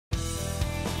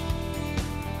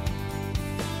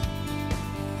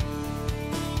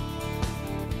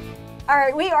All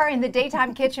right, we are in the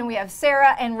daytime kitchen. We have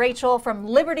Sarah and Rachel from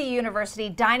Liberty University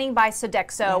dining by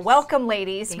Sodexo. Yes. Welcome,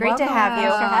 ladies. Great to have you.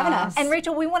 Thanks for having us. And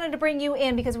Rachel, we wanted to bring you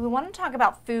in because we want to talk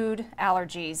about food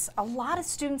allergies. A lot of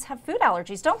students have food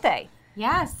allergies, don't they?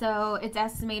 Yeah, so it's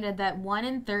estimated that 1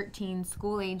 in 13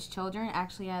 school-age children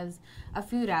actually has a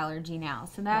food allergy now.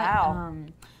 So that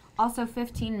also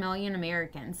 15 million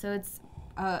Americans. So it's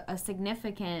a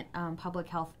significant public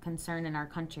health concern in our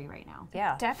country right now.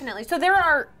 Yeah, definitely. So there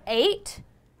are 8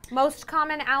 most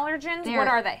common allergens. What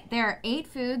are they? There are 8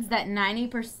 foods that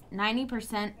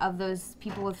 90% of those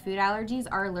people with food allergies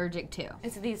are allergic to.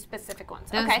 It's these specific ones.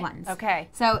 Those ones. Okay.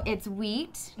 So it's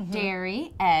wheat,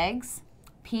 dairy, eggs,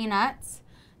 peanuts,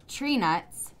 tree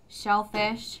nuts,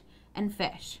 shellfish, and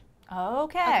fish.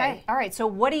 Okay. All right. So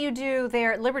what do you do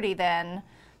there at Liberty then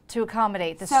to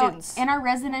accommodate the students? In our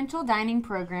residential dining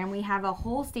program, we have a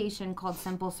whole station called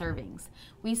Simple Servings.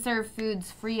 We serve foods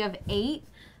free of 7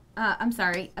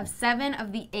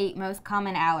 of the 8 most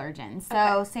common allergens.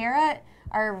 So Sarah,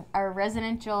 our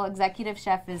residential executive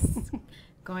chef, is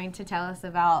going to tell us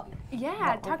about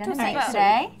talk to us about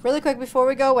today. Really quick before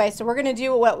we go away, so we're going to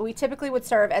do what we typically would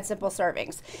serve at Simple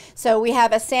Servings. So we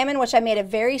have a salmon, which I made a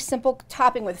very simple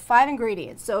topping with 5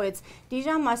 ingredients. So it's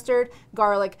Dijon mustard,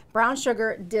 garlic, brown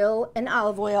sugar, dill, and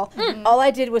olive oil. All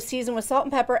I did was season with salt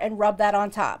and pepper and rub that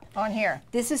on top. On here.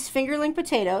 This is fingerling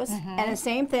potatoes, and the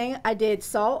same thing, I did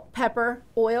salt, pepper,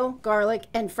 oil, garlic,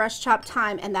 and fresh chopped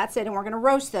thyme, and that's it, and we're going to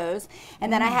roast those.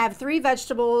 And then I have 3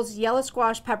 vegetables, yellow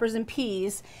squash, peppers, and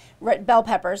peas, bell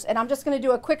peppers, and I'm just going to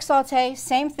do a quick saute.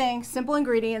 Same thing, simple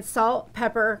ingredients: salt,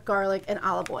 pepper, garlic, and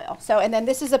olive oil. So, and then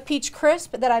this is a peach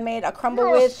crisp that I made a crumble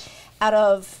with out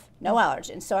of no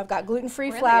allergens. So I've got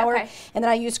gluten-free flour, and then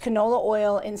I use canola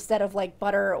oil instead of like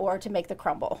butter or to make the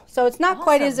crumble. So it's not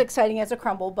quite as exciting as a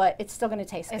crumble, but it's still going to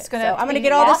taste good. So I'm going to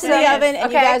get all this in the oven,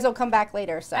 and you guys will come back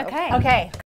later. So. Okay.